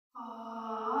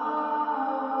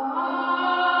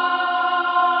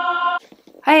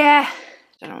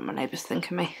neighbours think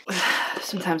of me?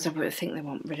 Sometimes I think they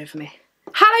want rid of me.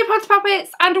 Hello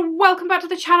Poppets and welcome back to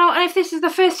the channel, and if this is the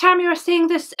first time you are seeing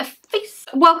this face,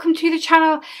 welcome to the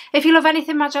channel. If you love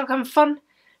anything magical and fun,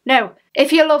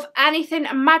 if you love anything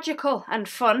magical and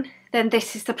fun, then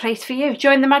this is the place for you.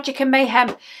 Join the magic and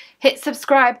mayhem, hit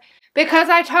subscribe because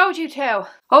I told you to.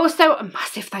 Also, a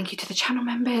massive thank you to the channel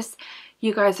members.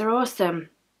 You guys are awesome.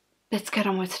 Let's get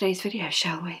on with today's video,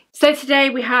 shall we? So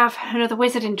today we have another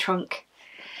wizarding trunk.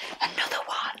 Another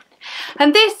one.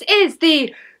 And this is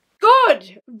the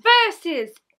good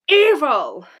versus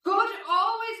evil. Good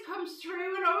always comes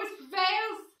through and always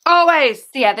prevails. Always.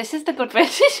 Yeah, this is the good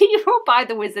versus evil by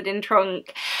the wizarding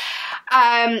trunk.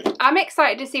 I'm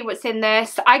excited to see what's in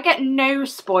this. I get no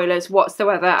spoilers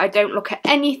whatsoever. I don't look at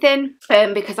anything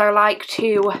because I like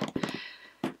to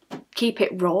keep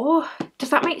it raw. Does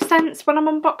that make sense when I'm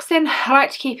unboxing? I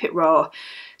like to keep it raw.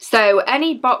 So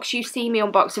any box you see me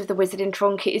unbox of the wizarding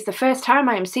trunk, it is the first time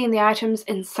I am seeing the items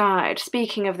inside.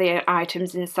 Speaking of the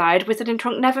items inside, wizarding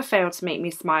trunk never failed to make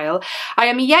me smile. I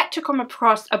am yet to come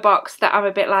across a box that I'm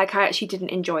a bit like, I actually didn't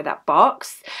enjoy that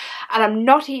box. And I'm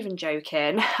not even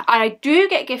joking. I do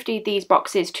get gifted these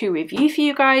boxes to review for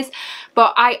you guys,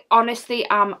 but I honestly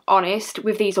am honest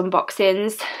with these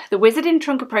unboxings. The wizarding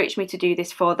trunk approached me to do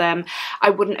this for them. I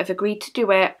wouldn't have agreed to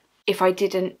do it if I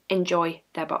didn't enjoy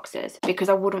their boxes, because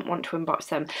I wouldn't want to unbox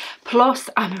them. Plus,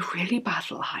 I'm a really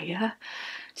bad liar,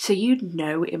 so you'd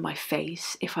know in my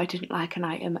face if I didn't like an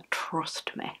item,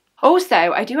 trust me. Also,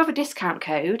 I do have a discount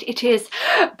code. It is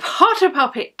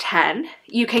Poppet 10.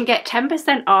 You can get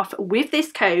 10% off with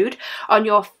this code on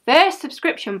your first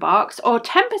subscription box, or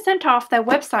 10% off their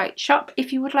website shop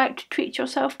if you would like to treat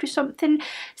yourself to something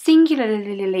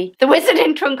singularly. The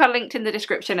wizarding trunk are linked in the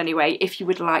description anyway if you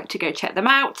would like to go check them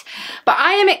out. But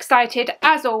I am excited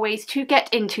as always to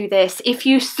get into this. If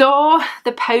you saw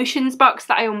the potions box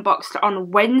that I unboxed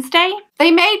on Wednesday, they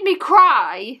made me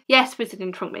cry. Yes,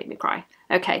 wizarding trunk made me cry.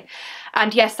 Okay,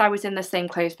 and yes, I was in the same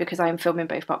clothes because I am filming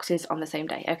both boxes on the same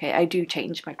day. Okay, I do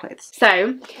change my clothes.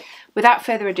 So, without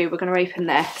further ado, we're going to open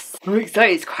this. I'm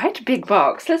excited. It's quite a big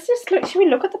box. Let's just look. Should we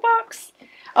look at the box?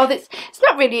 Oh, it's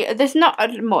not really, there's not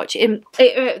much.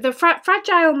 The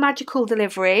fragile magical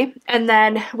delivery, and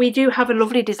then we do have a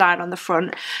lovely design on the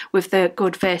front with the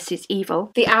good versus evil.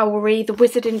 The owlery, the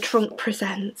wizarding trunk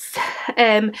presents.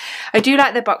 I do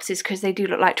like their boxes because they do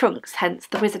look like trunks, hence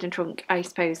the wizarding trunk, I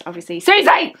suppose, obviously.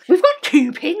 Susie! We've got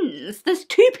 2 pins. There's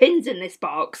 2 pins in this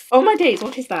box. Oh my days,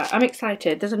 what is that? I'm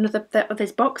excited. There's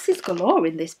there's boxes galore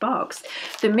in this box.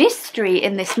 The mystery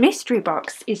in this mystery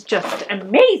box is just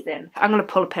amazing. I'm going to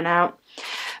pull a pin out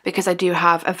because I do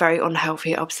have a very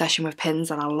unhealthy obsession with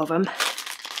pins and I love them.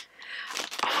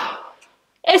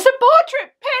 It's a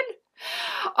portrait pin!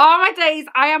 Oh my days,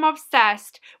 I am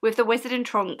obsessed with the wizarding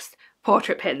trunks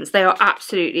portrait pins. They are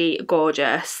absolutely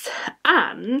gorgeous.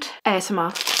 And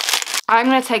ASMR. I'm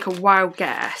going to take a wild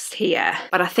guess here,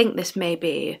 but I think this may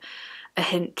be a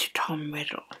hint to Tom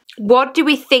Riddle. What do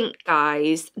we think,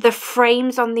 guys? The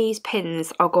frames on these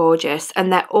pins are gorgeous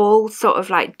and they're all sort of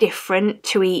like different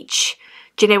to each.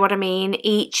 Do you know what I mean?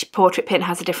 Each portrait pin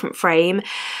has a different frame,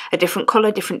 a different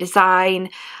colour, different design.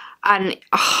 And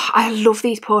I love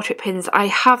these portrait pins. I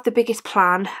have the biggest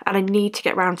plan and I need to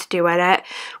get around to doing it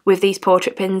with these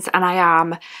portrait pins, and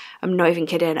I'm not even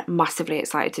kidding, massively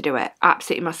excited to do it.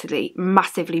 Absolutely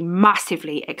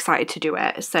massively excited to do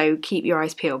it. So keep your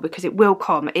eyes peeled because it will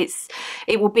come.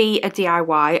 It will be a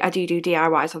DIY. I do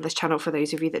DIYs on this channel for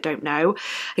those of you that don't know.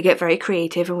 I get very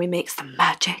creative and we make some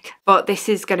magic. But this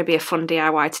is going to be a fun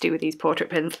DIY to do with these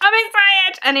portrait pins. I'm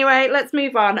excited! Anyway, let's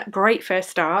move on. Great first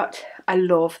start. I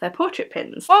love their portrait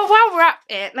pins. Well, while we're at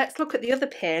it, let's look at the other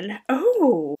pin.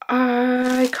 Oh,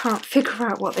 I can't figure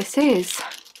out what this is.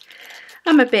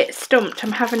 I'm a bit stumped.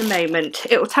 I'm having a moment.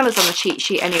 It will tell us on the cheat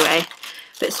sheet anyway.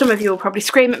 But some of you will probably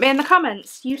scream at me in the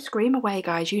comments. You scream away,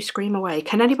 guys. You scream away.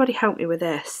 Can anybody help me with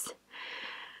this?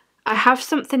 I have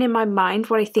something in my mind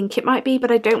what I think it might be,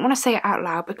 but I don't want to say it out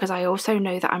loud because I also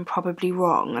know that I'm probably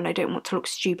wrong and I don't want to look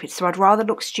stupid. So I'd rather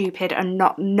look stupid and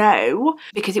not know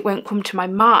because it won't come to my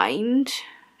mind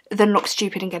than look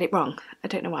stupid and get it wrong. I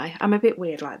don't know why. I'm a bit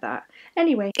weird like that.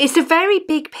 Anyway, it's a very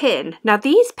big pin. Now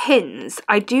these pins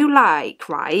I do like,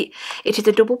 right? It is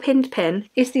a double pinned pin.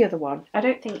 Is the other one? I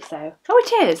don't think so. Oh,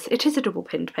 it is. It is a double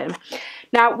pinned pin.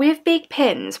 Now with big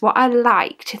pins, what I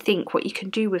like to think what you can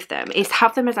do with them is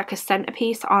have them as like a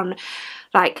centerpiece on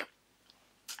like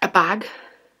a bag.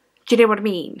 Do you know what I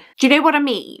mean? Do you know what I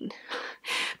mean?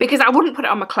 Because I wouldn't put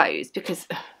it on my clothes because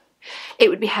it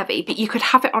would be heavy, but you could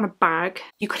have it on a bag.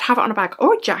 You could have it on a bag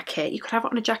or a jacket. You could have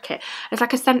it on a jacket. It's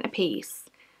like a centerpiece.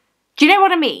 Do you know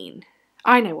what I mean?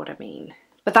 I know what I mean.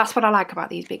 But that's what I like about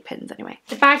these big pins anyway.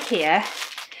 The bag here.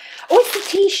 Oh, it's a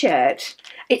t-shirt.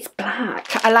 It's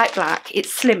black. I like black.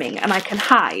 It's slimming and I can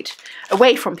hide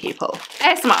away from people.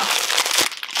 ASMR.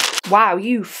 Wow,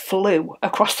 you flew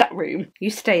across that room. You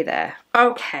stay there.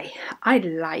 Okay, I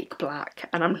like black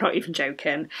and I'm not even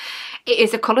joking. It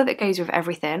is a colour that goes with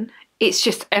everything. It's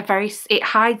just it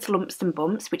hides lumps and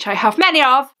bumps, which I have many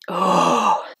of.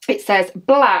 Oh, it says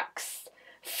blacks,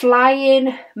 flying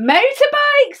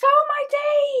motorbikes. Oh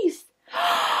my days.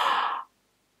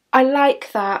 I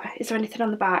like that. Is there anything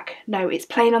on the back? No, it's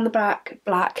plain on the back.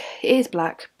 Black. It is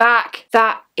black. Back.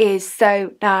 That is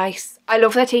so nice. I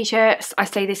love their t-shirts. I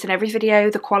say this in every video.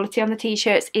 The quality on the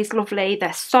t-shirts is lovely.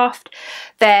 They're soft.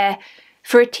 They're,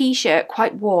 for a t-shirt,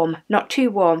 quite warm. Not too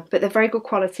warm, but they're very good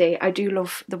quality. I do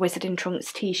love the Wizard in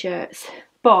Trunks t-shirts.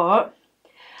 But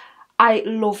I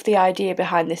love the idea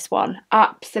behind this one.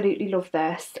 Absolutely love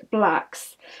this.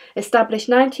 Blacks. Established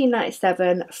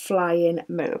 1997, flying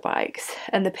motorbikes.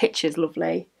 And the picture's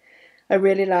lovely. I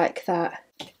really like that.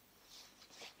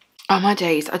 Oh my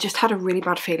days, I just had a really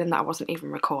bad feeling that I wasn't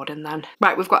even recording then.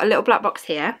 Right, we've got a little black box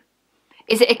here.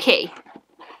 Is it a key?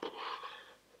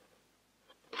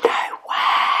 No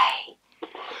way!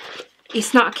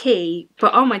 It's not a key,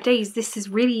 but oh my days, this has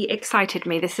really excited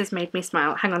me. This has made me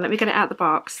smile. Hang on, let me get it out of the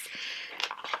box.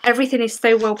 Everything is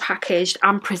so well packaged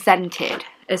and presented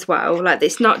as well. Like,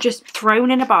 it's not just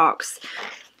thrown in a box.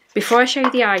 Before I show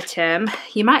you the item,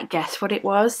 you might guess what it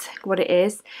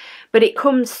is, but it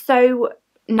comes so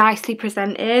nicely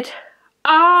presented.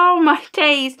 Oh my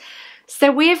days.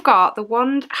 So we've got the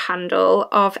wand handle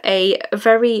of a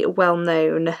very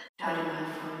well-known,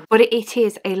 but it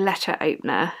is a letter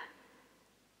opener.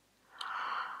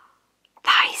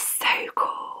 That is so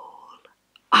cool.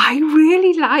 I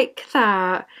really like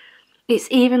that. It's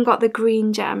even got the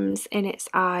green gems in its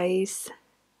eyes.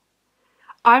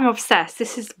 I'm obsessed.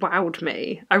 This has wowed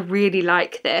me. I really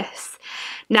like this.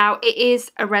 Now, it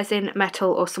is a resin,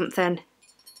 metal or something.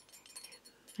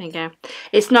 There you go.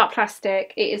 It's not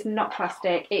plastic. It is not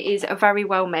plastic. It is very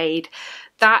well made.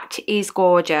 That is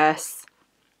gorgeous.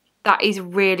 That is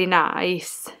really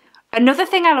nice. Another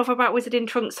thing I love about Wizard in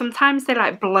Trunks, sometimes they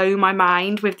like blow my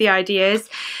mind with the ideas,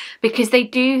 because they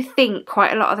do think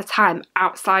quite a lot of the time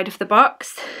outside of the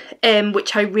box,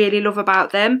 which I really love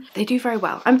about them. They do very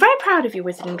well. I'm very proud of you,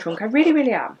 Wizard in Trunk. I really,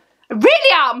 really am. I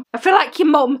really am. I feel like your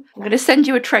mum. I'm going to send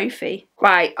you a trophy.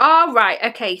 Right. All right.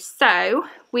 Okay. So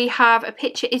we have a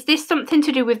picture. Is this something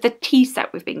to do with the tea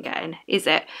set we've been getting? Is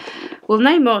it? We'll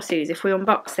know more, Suze, if we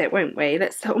unbox it, won't we?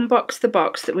 Let's unbox the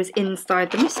box that was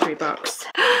inside the mystery box.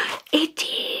 It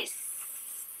is.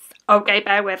 Okay,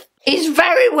 bear with. It's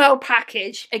very well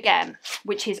packaged again,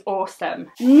 which is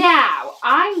awesome. Now,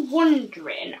 I'm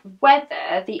wondering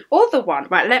whether the other one...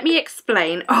 Right, let me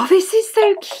explain. Oh, this is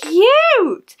so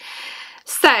cute.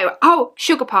 So, oh,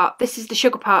 sugar part. This is the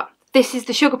sugar part. This is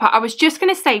the sugar part. I was just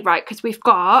going to say, right, because we've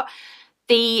got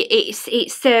the...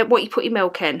 It's what you put your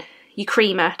milk in. Your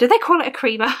creamer. Do they call it a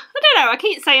creamer? I don't know. I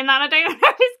keep saying that. I don't know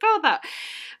if it's called that.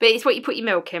 But it's what you put your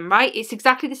milk in, right? It's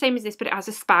exactly the same as this, but it has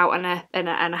a spout and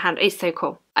a hand. It's so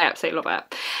cool. I absolutely love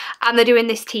it. And they're doing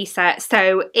this tea set.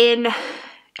 So I'm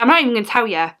not even going to tell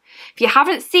you. If you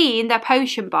haven't seen their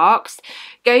potion box,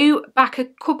 go back a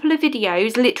couple of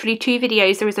videos, literally 2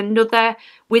 videos. There is another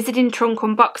Wizard in Trunk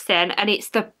unboxing, and it's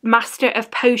the Master of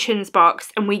Potions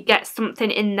box, and we get something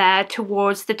in there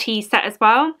towards the tea set as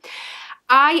well.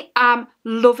 I am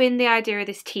loving the idea of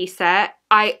this tea set.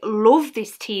 I love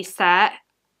this tea set.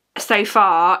 So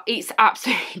far, it's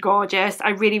absolutely gorgeous.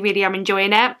 I really, really am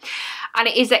enjoying it, and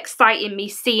it is exciting me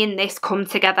seeing this come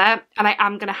together, and I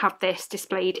am going to have this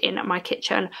displayed in my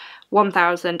kitchen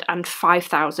 1000 and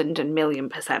 5000 and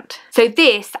million%. So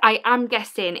this, I am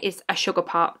guessing, is a sugar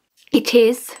pot. It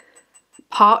is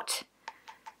pot,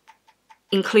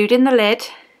 including the lid.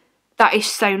 That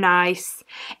is so nice.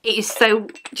 It is so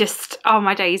just, oh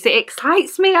my days, it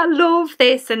excites me. I love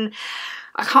this, and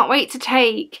I can't wait to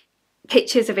take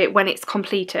pictures of it when it's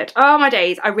completed. Oh my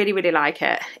days, I really, really like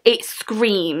it. It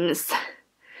screams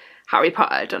Harry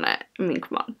Potter, doesn't it? I mean,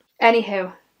 come on.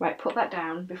 Anywho, right, put that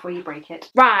down before you break it.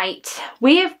 Right,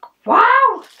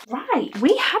 wow! Right,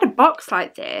 we had a box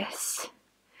like this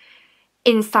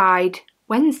inside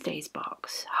Wednesday's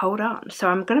box. Hold on. So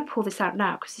I'm going to pull this out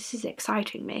now because this is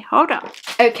exciting me. Hold on.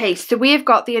 Okay, so we have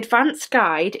got the advanced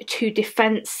guide to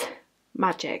defense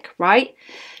magic, right?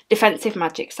 Defensive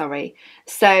magic, sorry.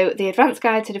 So the advanced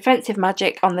guide to defensive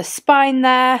magic on the spine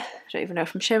there. I don't even know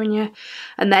if I'm showing you.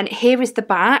 And then here is the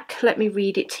back. Let me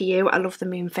read it to you. I love the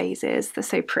moon phases. They're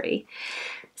so pretty.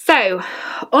 So,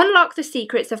 unlock the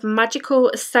secrets of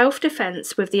magical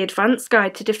self-defense with the advanced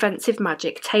guide to defensive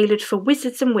magic tailored for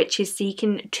wizards and witches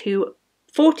seeking to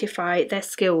fortify their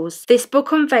skills. This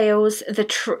book unveils the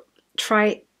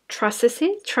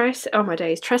tricesses,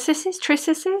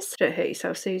 don't hurt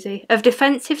yourself, Susie, of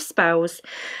defensive spells,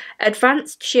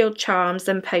 advanced shield charms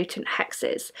and potent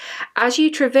hexes. As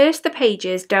you traverse the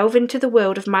pages, delve into the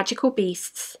world of magical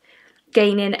beasts,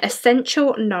 gaining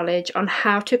essential knowledge on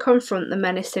how to confront the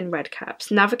menacing redcaps,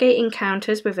 navigate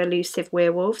encounters with elusive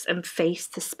werewolves, and face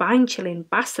the spine-chilling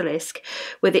basilisk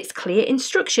with its clear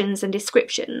instructions and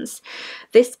descriptions.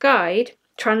 This guide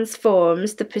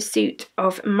transforms the pursuit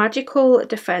of magical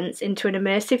defense into an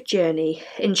immersive journey,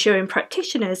 ensuring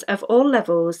practitioners of all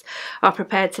levels are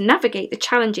prepared to navigate the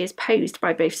challenges posed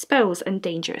by both spells and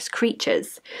dangerous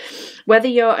creatures. Whether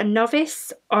you're a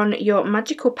novice on your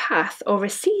magical path or a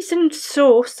seasoned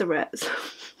sorcerer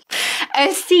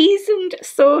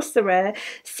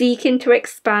seeking to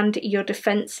expand your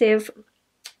defensive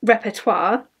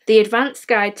repertoire, the Advanced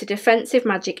Guide to Defensive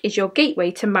Magic is your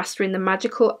gateway to mastering the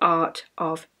magical art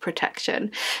of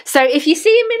protection. So if you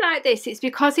see me like this, it's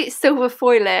because it's silver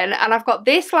foiling and I've got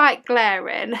this light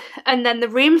glaring and then the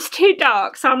room's too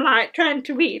dark, so I'm like trying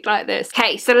to read like this.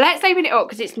 Okay, so let's open it up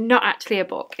because it's not actually a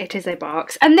book, it is a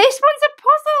box. And this one's a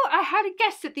puzzle. I had a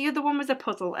guess that the other one was a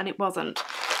puzzle and it wasn't.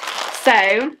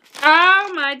 So,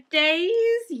 oh my days,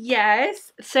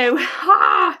 yes. So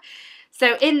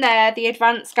in there, the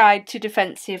Advanced Guide to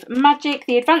Defensive Magic.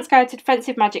 The Advanced Guide to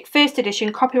Defensive Magic, 1st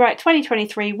edition, copyright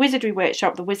 2023, Wizardry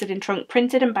Workshop, The Wizarding Trunk,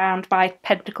 printed and bound by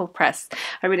Pentacle Press.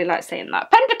 I really like saying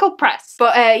that. Pentacle Press!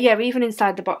 But yeah, even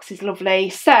inside the box is lovely.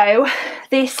 So,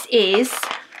 this is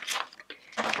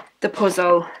the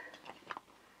puzzle.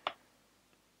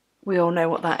 We all know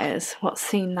what that is. What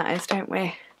scene that is, don't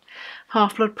we?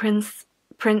 Half-Blood Prince.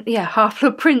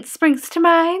 Half-Blood Prince springs to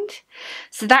mind.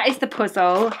 So that is the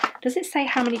puzzle. Does it say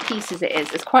how many pieces it is?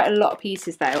 There's quite a lot of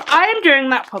pieces though. I am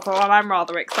doing that puzzle and I'm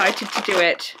rather excited to do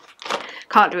it.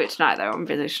 Can't do it tonight though, I'm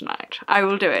busy tonight. I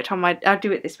will do it on I'll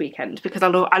do it this weekend because I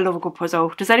love a good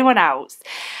puzzle. Does anyone else?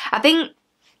 I think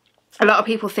a lot of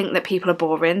people think that people are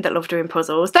boring that love doing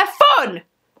puzzles. They're fun!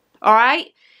 Alright?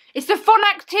 It's a fun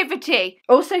activity.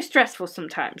 Also stressful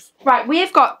sometimes. Right,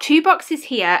 we've got 2 boxes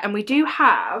here and we do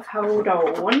have, hold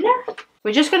on.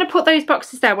 We're just going to put those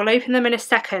boxes there. We'll open them in a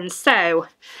second. So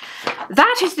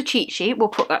that is the cheat sheet. We'll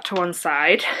put that to one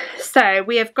side. So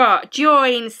we have got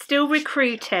join, still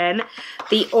recruiting,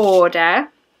 the order.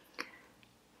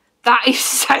 That is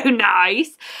so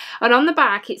nice. And on the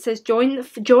back it says join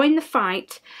the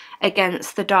fight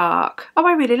against the dark. Oh,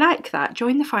 I really like that.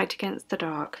 Join the fight against the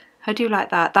dark. I do like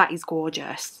that. That is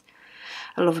gorgeous.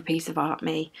 I love a piece of art,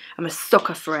 me. I'm a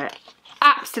sucker for it.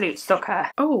 Absolute sucker.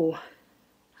 Oh.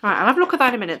 Right, I'll have a look at that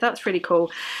in a minute. That's really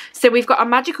cool. So we've got a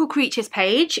magical creatures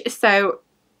page. So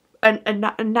a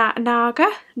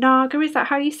Naga. Naga, is that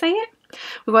how you say it?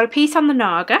 We've got a piece on the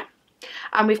Naga.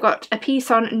 And we've got a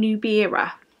piece on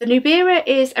Nubira. The Nubira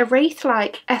is a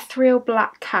wraith-like ethereal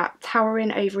black cat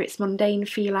towering over its mundane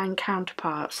feline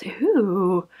counterparts.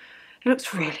 Ooh, it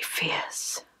looks really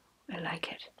fierce. I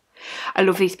like it. I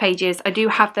love these pages. I do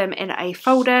have them in a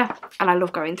folder and I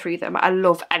love going through them. I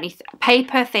love anything.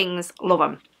 Paper things, love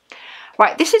them.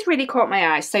 Right, this has really caught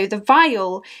my eye. So the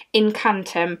Vial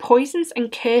Incantum, Poisons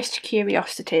and Cursed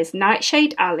Curiosities,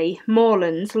 Nightshade Alley,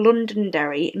 Moorlands,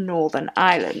 Londonderry, Northern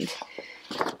Ireland.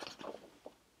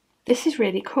 This is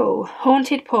really cool.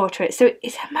 Haunted Portrait. So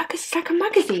it's like a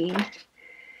magazine.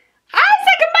 Ah, it's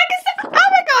like a magazine. Oh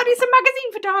my god, it's a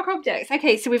magazine for dark objects.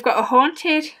 Okay, so we've got a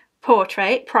haunted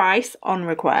portrait, price on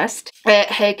request.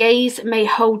 Her gaze may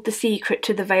hold the secret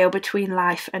to the veil between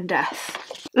life and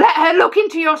death. Let her look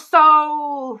into your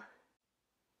soul.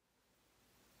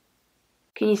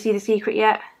 Can you see the secret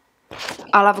yet?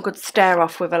 I'll have a good stare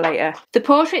off with her later. The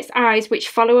portrait's eyes, which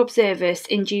follow observers,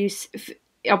 induce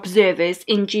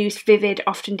vivid,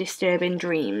 often disturbing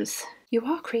dreams. You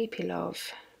are creepy,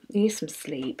 love. You need some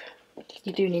sleep.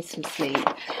 You do need some sleep.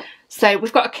 So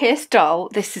we've got a cursed doll.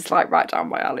 This is like right down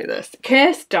my alley, this.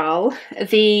 Cursed doll.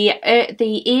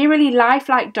 The eerily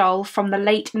lifelike doll from the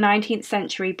late 19th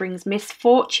century brings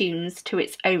misfortunes to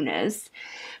its owners.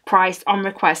 Priced on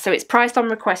request. So it's priced on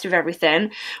request with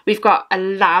everything. We've got a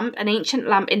lamp, an ancient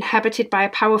lamp inhabited by a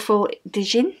powerful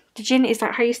djinn. Djinn, is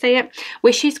that how you say it?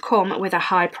 Wishes come with a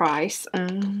high price.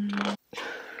 A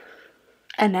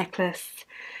necklace,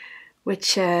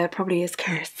 which probably is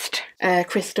cursed.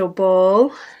 Crystal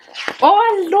ball. Oh,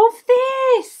 I love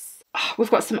this! Oh, we've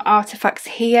got some artefacts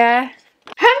here. Hand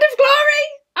of Glory!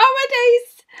 Oh my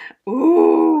days!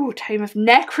 Ooh, Tome of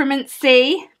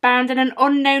Necromancy, bound in an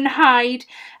unknown hide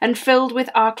and filled with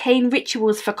arcane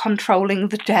rituals for controlling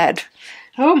the dead.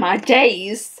 Oh my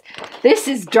days. This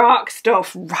is dark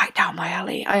stuff right down my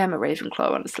alley. I am a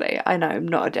Ravenclaw, honestly. I know, I'm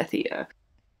not a Death Eater.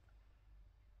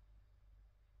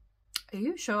 Are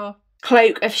you sure?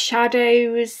 Cloak of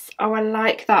Shadows. Oh, I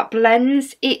like that.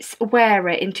 Blends its wearer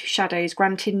into shadows,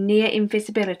 granting near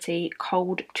invisibility,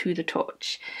 cold to the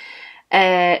touch.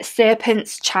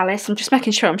 Serpent's Chalice. I'm just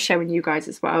making sure I'm showing you guys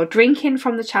as well. Drinking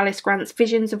from the chalice grants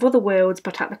visions of other worlds,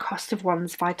 but at the cost of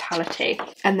one's vitality.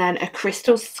 And then a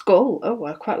crystal skull. Oh,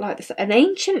 I quite like this. An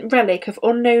ancient relic of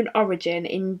unknown origin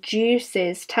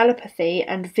induces telepathy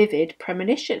and vivid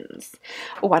premonitions.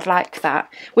 Oh, I'd like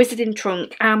that. Wizarding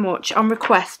trunk. How much? On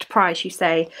request price, you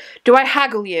say. Do I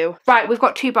haggle you? Right, we've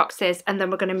got 2 boxes, and then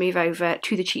we're going to move over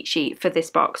to the cheat sheet for this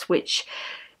box, which,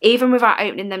 even without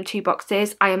opening them 2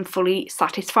 boxes, I am fully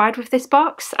satisfied with this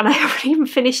box, and I haven't even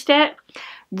finished it.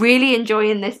 Really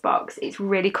enjoying this box. It's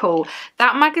really cool.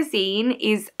 That magazine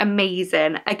is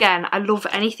amazing. Again, I love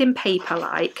anything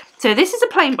paper-like. So this is a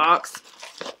plain box.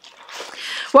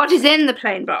 What is in the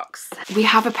plain box? We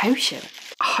have a potion.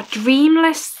 Oh,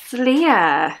 Dreamless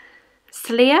Slayer.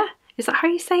 Slayer? Is that how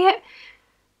you say it?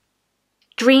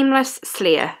 Dreamless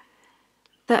Slayer.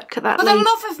 Look at that. For the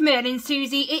love of Merlin,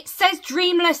 Susie, it says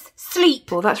Dreamless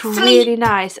Sleep. Oh, that's really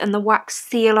nice. And the wax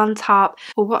seal on top.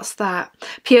 Well, what's that?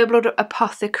 Pure Blood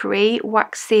Apothecary.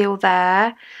 Wax seal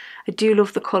there. I do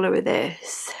love the colour of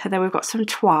this. And then we've got some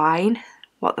twine.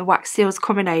 What the wax seal's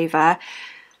coming over.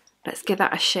 Let's give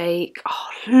that a shake.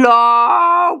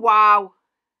 Oh, wow.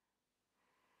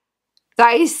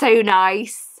 That is so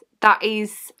nice. That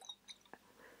is...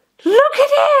 Look at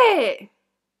it!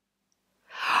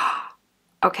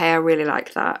 Okay, I really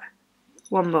like that.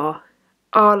 One more.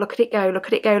 Oh, look at it go, look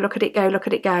at it go, look at it go, look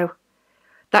at it go.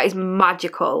 That is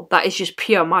magical. That is just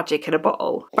pure magic in a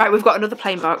bottle. Right, we've got another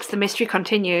plain box. The mystery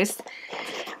continues.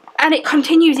 And it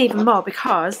continues even more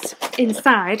because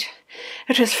inside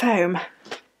it has foam.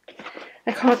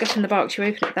 I can't get in the box. You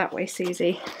open it that way,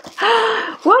 Susie.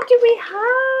 What do we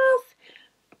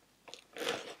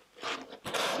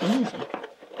have?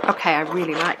 Okay, I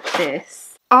really like this.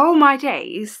 Oh my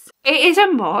days. It is a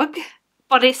mug,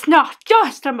 but it's not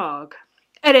just a mug.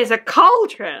 It is a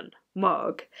cauldron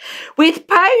mug with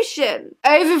potion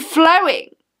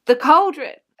overflowing the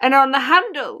cauldron, and on the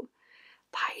handle.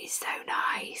 That is so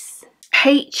nice.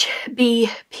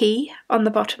 HBP on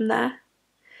the bottom there.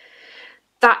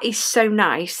 That is so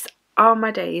nice. Oh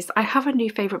my days. I have a new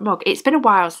favourite mug. It's been a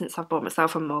while since I've bought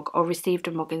myself a mug or received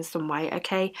a mug in some way,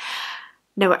 okay?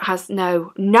 No, it has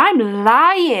no. No, I'm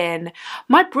lying.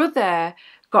 My brother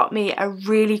got me a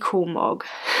really cool mug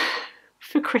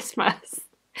for Christmas.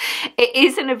 It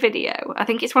isn't a video. I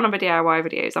think it's one of my DIY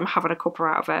videos. I'm having a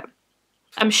cuppa out of it.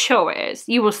 I'm sure it is.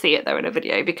 You will see it though in a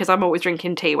video because I'm always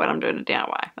drinking tea when I'm doing a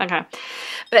DIY. Okay.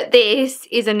 But this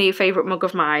is a new favourite mug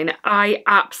of mine. I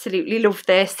absolutely love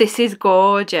this. This is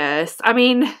gorgeous. I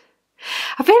mean,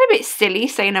 I feel a bit silly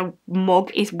saying a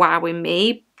mug is wowing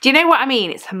me. Do you know what I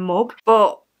mean? It's a mug,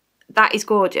 but that is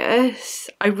gorgeous.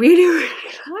 I really, really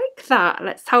like that.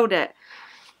 Let's hold it.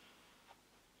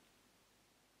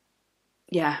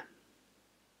 Yeah.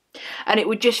 And it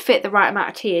would just fit the right amount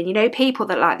of tea. And you know, people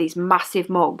that like these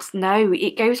massive mugs, no,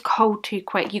 it goes cold too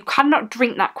quick. You cannot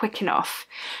drink that quick enough.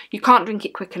 You can't drink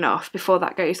it quick enough before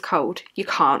that goes cold. You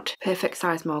can't. Perfect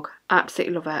size mug.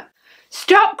 Absolutely love it.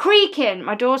 Stop creaking.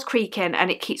 My door's creaking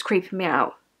and it keeps creeping me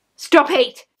out. Stop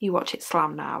it! You watch it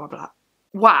slam now. I'm like,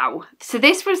 wow. So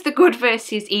this was the good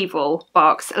versus evil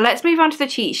box. Let's move on to the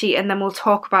cheat sheet and then we'll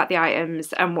talk about the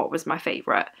items and what was my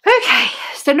favourite. Okay,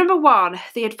 so number 1,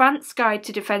 the Advanced Guide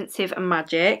to Defensive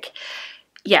Magic.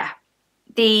 Yeah,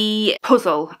 the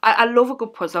puzzle. I love a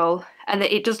good puzzle, and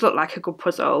it does look like a good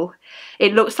puzzle.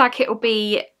 It looks like it'll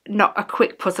be not a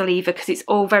quick puzzle either because it's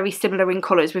all very similar in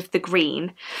colours with the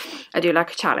green. I do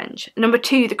like a challenge. Number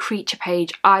 2, the creature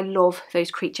page. I love those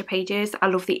creature pages. I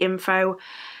love the info,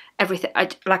 everything.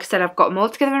 Like I said, I've got them all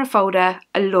together in a folder.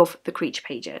 I love the creature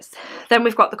pages. Then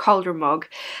we've got the cauldron mug.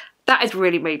 That has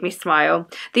really made me smile.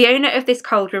 The owner of this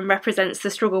cauldron represents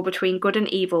the struggle between good and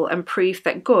evil and proof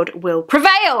that good will prevail.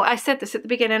 I said this at the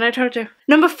beginning, I told you.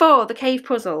 Number 4, the cave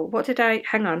puzzle. What did I...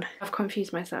 Hang on, I've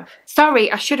confused myself.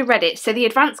 Sorry, I should have read it. So the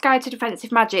Advanced Guide to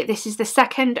Defensive Magic. This is the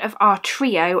second of our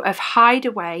trio of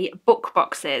hideaway book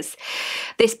boxes.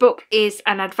 This book is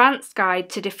an advanced guide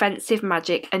to defensive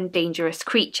magic and dangerous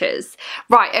creatures.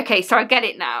 Right, okay, so I get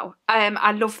it now.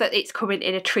 I love that it's coming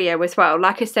in a trio as well.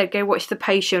 Like I said, go watch the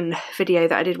potion video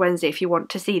that I did Wednesday if you want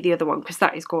to see the other one, because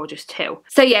that is gorgeous too.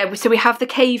 So yeah, so we have the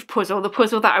cave puzzle, the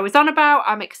puzzle that I was on about.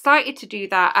 I'm excited to do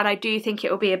that, and I do think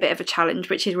it will be a bit of a challenge,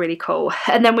 which is really cool.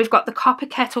 And then we've got the copper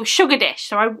kettle sugar dish.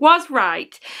 So I was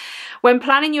right. When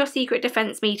planning your secret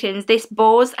defence meetings, this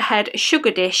boar's head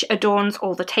sugar dish adorns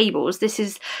all the tables. This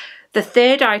is the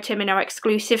third item in our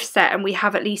exclusive set, and we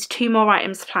have at least 2 more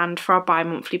items planned for our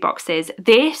bi-monthly boxes.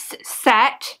 This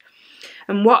set,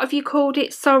 and what have you called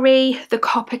it? Sorry, the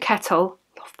copper kettle.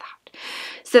 Love that.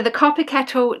 So the copper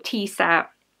kettle tea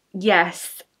set.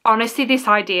 Yes, honestly, this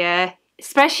idea,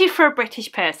 especially for a British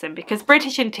person, because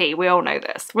British and tea, we all know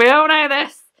this. We all know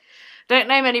this. Don't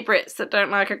know many Brits that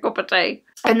don't like a cup of tea.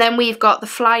 And then we've got the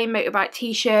flying motorbike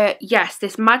t-shirt. Yes,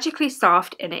 this magically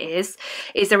soft, and it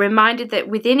is a reminder that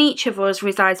within each of us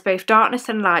resides both darkness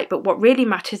and light, but what really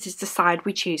matters is the side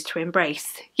we choose to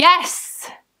embrace. Yes!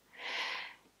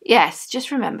 Yes,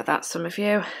 just remember that, some of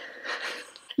you.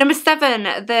 Number 7,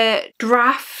 the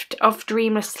draft of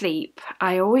dreamless sleep.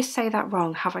 I always say that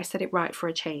wrong. Have I said it right for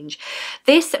a change?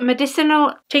 This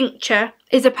medicinal tincture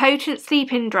is a potent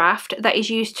sleeping draft that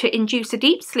is used to induce a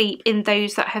deep sleep in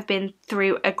those that have been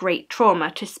through a great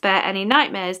trauma, to spare any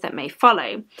nightmares that may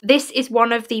follow. This is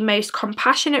one of the most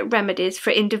compassionate remedies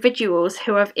for individuals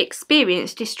who have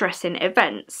experienced distressing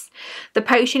events. The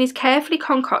potion is carefully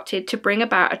concocted to bring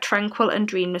about a tranquil and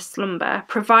dreamless slumber,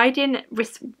 providing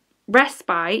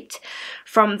respite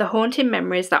from the haunting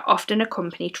memories that often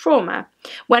accompany trauma.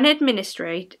 When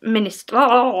administered,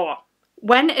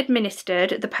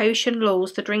 the potion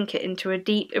lulls the drinker into a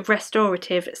deep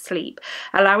restorative sleep,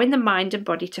 allowing the mind and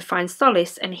body to find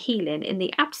solace and healing in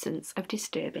the absence of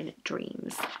disturbing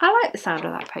dreams. I like the sound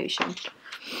of that potion.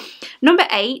 Number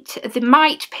 8, the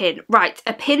might pin. Right,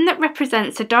 a pin that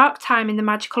represents a dark time in the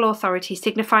magical authority,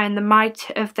 signifying the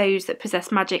might of those that possess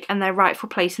magic and their rightful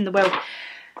place in the world.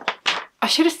 I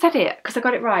should have said it because I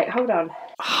got it right. Hold on.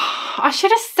 Oh, I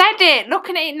should have said it.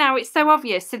 Looking at it now, it's so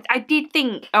obvious. So I did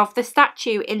think of the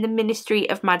statue in the Ministry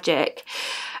of Magic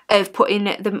of putting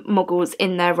the muggles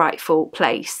in their rightful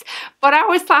place. But I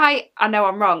was like, I know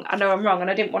I'm wrong. I know I'm wrong.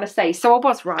 And I didn't want to say. So I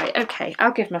was right. Okay,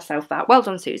 I'll give myself that. Well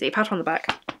done, Susie. Pat on the back.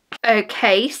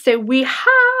 Okay, so we have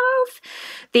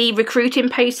the recruiting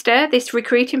poster. This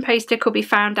recruiting poster could be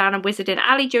found down a Wizarding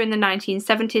Alley during the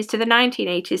 1970s to the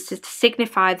 1980s to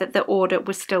signify that the order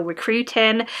was still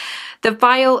recruiting. The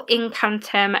Vial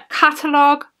Incantum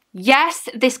catalogue. Yes,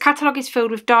 this catalogue is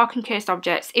filled with dark and cursed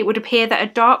objects. It would appear that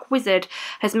a dark wizard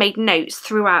has made notes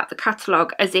throughout the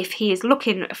catalogue as if he is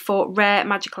looking for rare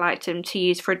magical item to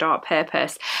use for a dark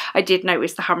purpose. I did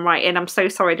notice the handwriting. I'm so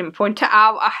sorry I didn't point it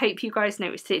out. I hope you guys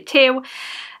noticed it too.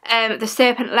 The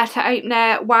serpent letter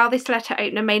opener. While this letter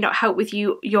opener may not help with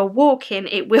your walking,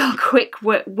 it will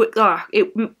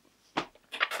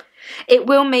it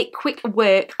will make quick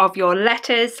work of your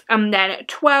letters. And then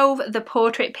 12, the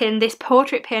portrait pin. This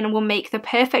portrait pin will make the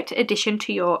perfect addition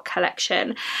to your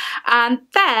collection. And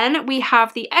then we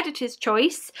have the editor's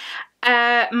choice.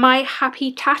 My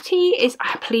Happy Tatty is,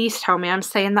 please tell me I'm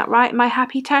saying that right, My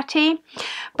Happy Tatty.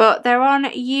 But they're on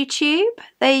YouTube.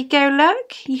 There you go,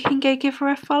 look. You can go give her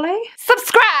a follow.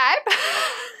 Subscribe!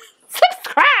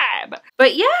 Subscribe!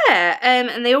 But yeah,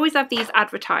 and they always have these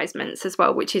advertisements as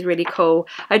well, which is really cool.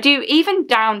 I do, even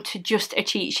down to just a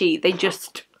cheat sheet, they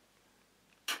just,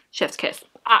 chef's kiss.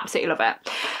 Absolutely love it.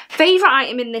 Favourite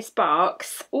item in this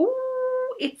box? Ooh,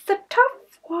 it's a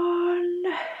tough one.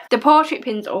 The portrait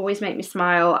pins always make me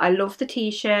smile. I love the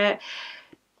t-shirt.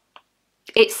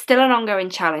 It's still an ongoing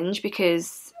challenge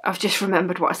because I've just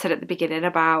remembered what I said at the beginning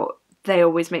about they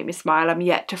always make me smile. I'm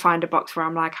yet to find a box where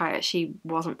I'm like, I actually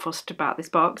wasn't fussed about this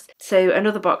box. So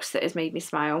another box that has made me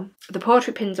smile. The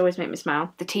portrait pins always make me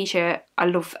smile. The t-shirt, I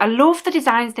love the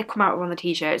designs they come out with on the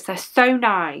t-shirts. They're so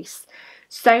nice.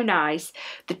 So nice.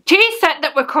 The tea set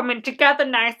that we're coming together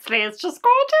nicely is just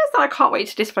gorgeous. I can't wait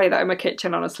to display that in my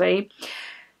kitchen, honestly.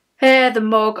 The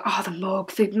mug. Oh, the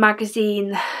mug. The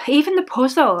magazine. Even the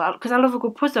puzzle, because I love a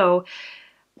good puzzle.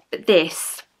 But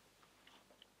this,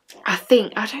 I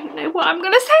don't know what I'm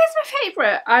going to say is my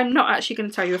favourite. I'm not actually going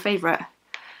to tell you a favourite.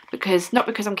 Not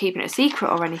because I'm keeping it a secret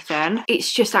or anything.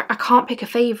 It's just like I can't pick a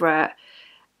favourite.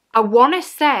 I want to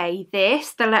say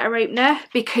this, the letter opener,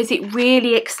 because it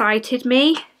really excited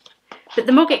me. But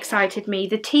the mug excited me.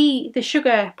 The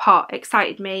sugar pot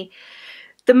excited me.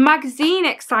 The magazine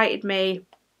excited me.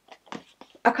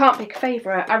 I can't pick a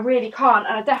favourite. I really can't.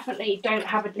 And I definitely don't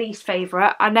have a least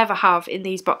favourite. I never have in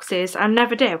these boxes. I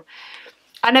never do.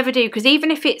 I never do. Because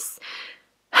even if it's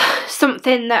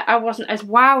something that I wasn't as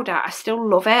wowed at, I still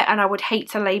love it. And I would hate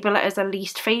to label it as a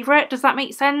least favourite. Does that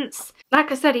make sense?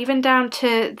 Like I said, even down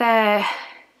to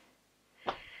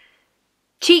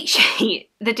cheat sheet.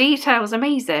 The detail's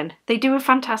amazing. They do a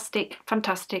fantastic,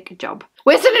 fantastic job.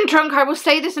 Wizard and Trunk, I will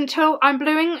say this until I'm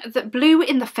blue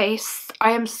in the face.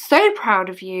 I am so proud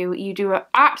of you. You do an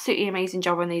absolutely amazing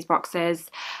job on these boxes.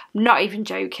 I'm not even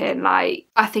joking. Like,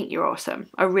 I think you're awesome.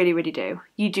 I really, really do.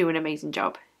 You do an amazing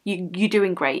job. You're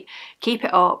doing great. Keep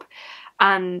it up.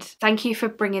 And thank you for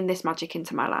bringing this magic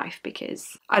into my life,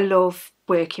 because I love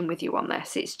working with you on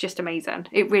this. It's just amazing.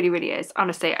 It really, really is.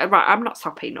 Honestly, right, I'm not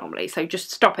soppy normally, so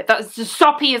just stop it. That's as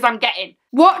soppy as I'm getting.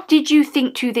 What did you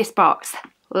think to this box?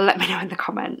 Let me know in the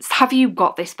comments. Have you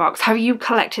got this box? Have you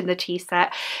collected the tea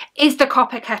set? Is the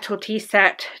Copper Kettle tea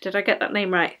set, did I get that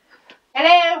name right?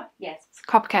 Hello? Yes.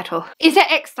 Copper Kettle. Is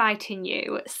it exciting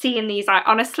you seeing these?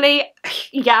 Honestly,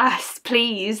 yes,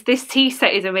 please. This tea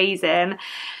set is amazing.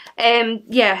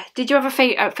 Yeah, did you have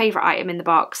a favourite item in the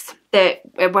box? That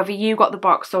whether you got the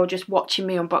box or just watching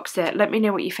me unbox it, let me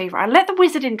know what your favourite. Let the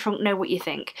Wizard in Trunk know what you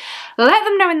think. Let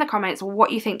them know in the comments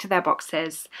what you think to their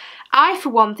boxes. I, for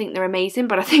one, think they're amazing,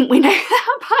 but I think we know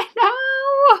that by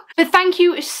now. But thank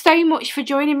you so much for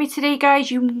joining me today, guys.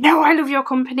 You know I love your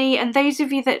company, and those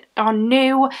of you that are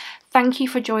new, thank you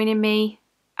for joining me,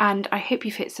 and I hope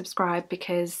you've hit subscribe,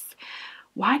 because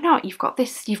why not? You've got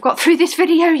through this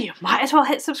video, you might as well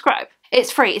hit subscribe.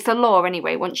 It's free, it's a law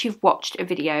anyway. Once you've watched a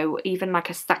video, even like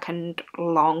a second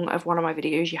long of one of my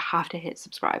videos, you have to hit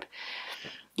subscribe.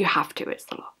 You have to, it's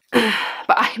the law.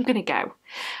 But I'm gonna go.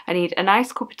 I need a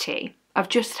nice cup of tea. I've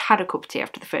just had a cup of tea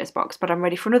after the first box, but I'm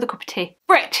ready for another cup of tea.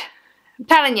 Brit, I'm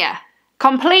telling you,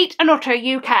 complete and utter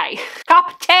UK.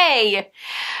 Cup of tea.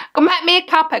 Go make me a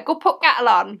cuppa, go put kettle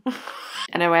on.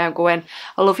 Anyway, I'm going.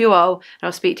 I love you all, and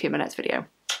I'll speak to you in my next video.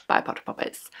 Bye, Potter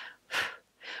Poppets.